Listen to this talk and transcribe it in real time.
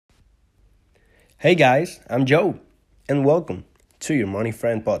Hey guys, I'm Joe, and welcome to your Money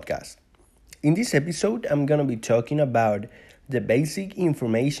Friend podcast. In this episode, I'm gonna be talking about the basic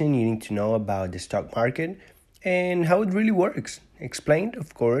information you need to know about the stock market and how it really works, explained,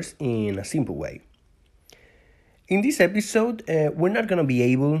 of course, in a simple way. In this episode, we're not gonna be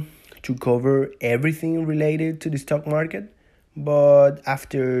able to cover everything related to the stock market, but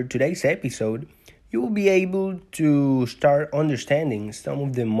after today's episode, you will be able to start understanding some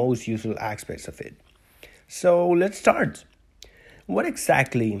of the most useful aspects of it. So let's start. What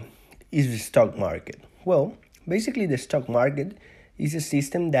exactly is the stock market? Well, basically, the stock market is a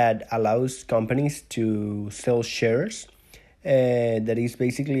system that allows companies to sell shares. That is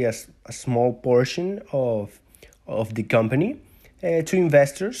basically a small portion of the company to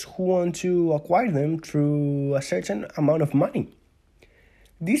investors who want to acquire them through a certain amount of money.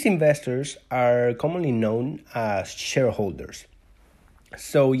 These investors are commonly known as shareholders.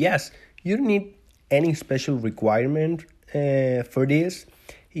 So, yes, you don't need any special requirement for this.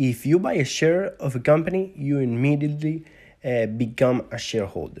 If you buy a share of a company, you immediately become a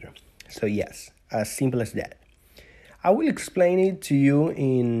shareholder. So, yes, as simple as that. I will explain it to you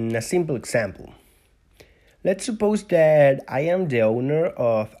in a simple example. Let's suppose that I am the owner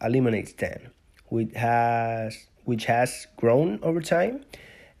of a lemonade stand, which has grown over time.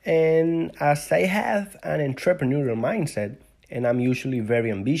 And as I have an entrepreneurial mindset, and I'm usually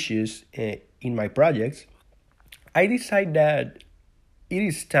very ambitious in my projects, I decide that it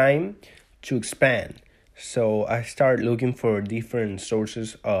is time to expand. So I start looking for different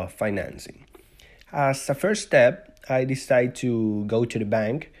sources of financing. As a first step, I decide to go to the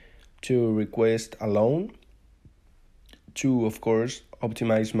bank to request a loan to, of course,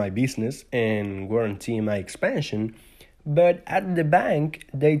 optimize my business and guarantee my expansion. But at the bank,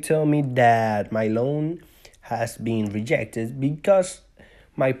 they tell me that my loan has been rejected because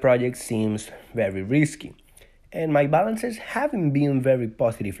my project seems very risky and my balances haven't been very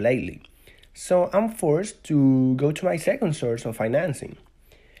positive lately. So I'm forced to go to my second source of financing.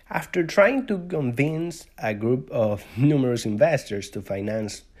 After trying to convince a group of numerous investors to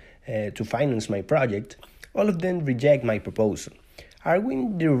finance my project, all of them reject my proposal,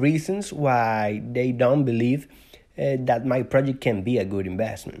 arguing the reasons why they don't believe that my project can be a good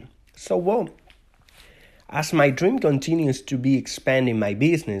investment. So, well, as my dream continues to be expanding my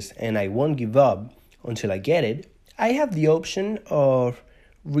business and I won't give up until I get it, I have the option of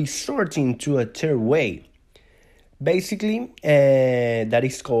resorting to a third way. Basically, that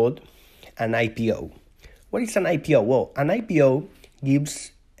is called an IPO. What is an IPO? Well, an IPO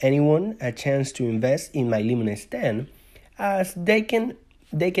gives anyone a chance to invest in my lemonade stand, as they can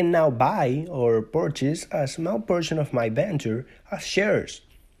now buy or purchase a small portion of my venture as shares.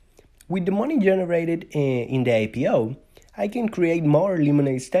 With the money generated in the IPO, I can create more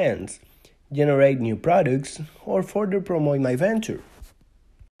lemonade stands, generate new products, or further promote my venture.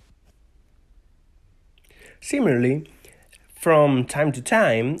 Similarly, from time to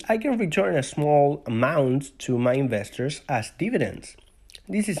time, I can return a small amount to my investors as dividends.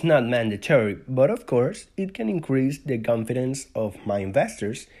 This is not mandatory, but of course, it can increase the confidence of my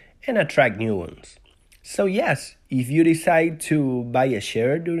investors and attract new ones. So, yes, if you decide to buy a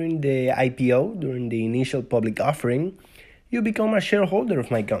share during the IPO, during the initial public offering, you become a shareholder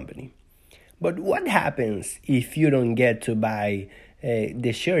of my company. But what happens if you don't get to buy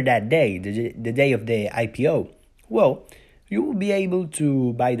the share that day, the day of the IPO? Well, you will be able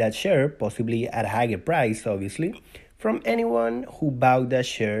to buy that share, possibly at a higher price, obviously, from anyone who bought that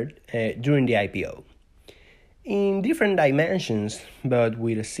share during the IPO. In different dimensions, but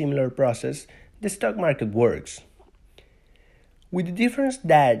with a similar process, the stock market works. With the difference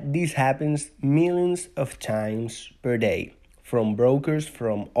that this happens millions of times per day from brokers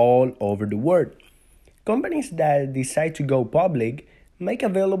from all over the world. Companies that decide to go public make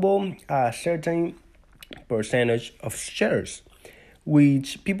available a certain percentage of shares,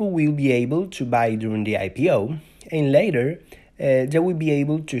 which people will be able to buy during the IPO, and later they will be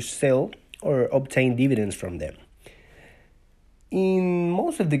able to sell or obtain dividends from them. In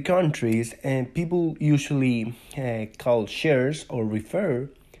most of the countries, people usually call shares or refer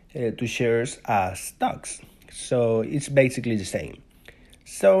to shares as stocks. So it's basically the same.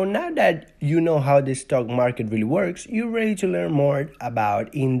 So now that you know how the stock market really works, you're ready to learn more about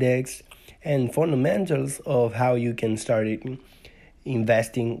index and fundamentals of how you can start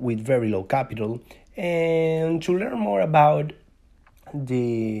investing with very low capital, and to learn more about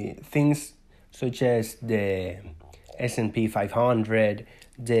the things such as the S&P 500,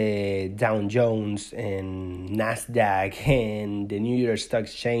 the Dow Jones and Nasdaq and the New York Stock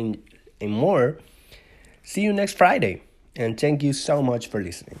Exchange and more. See you next Friday, and thank you so much for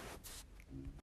listening.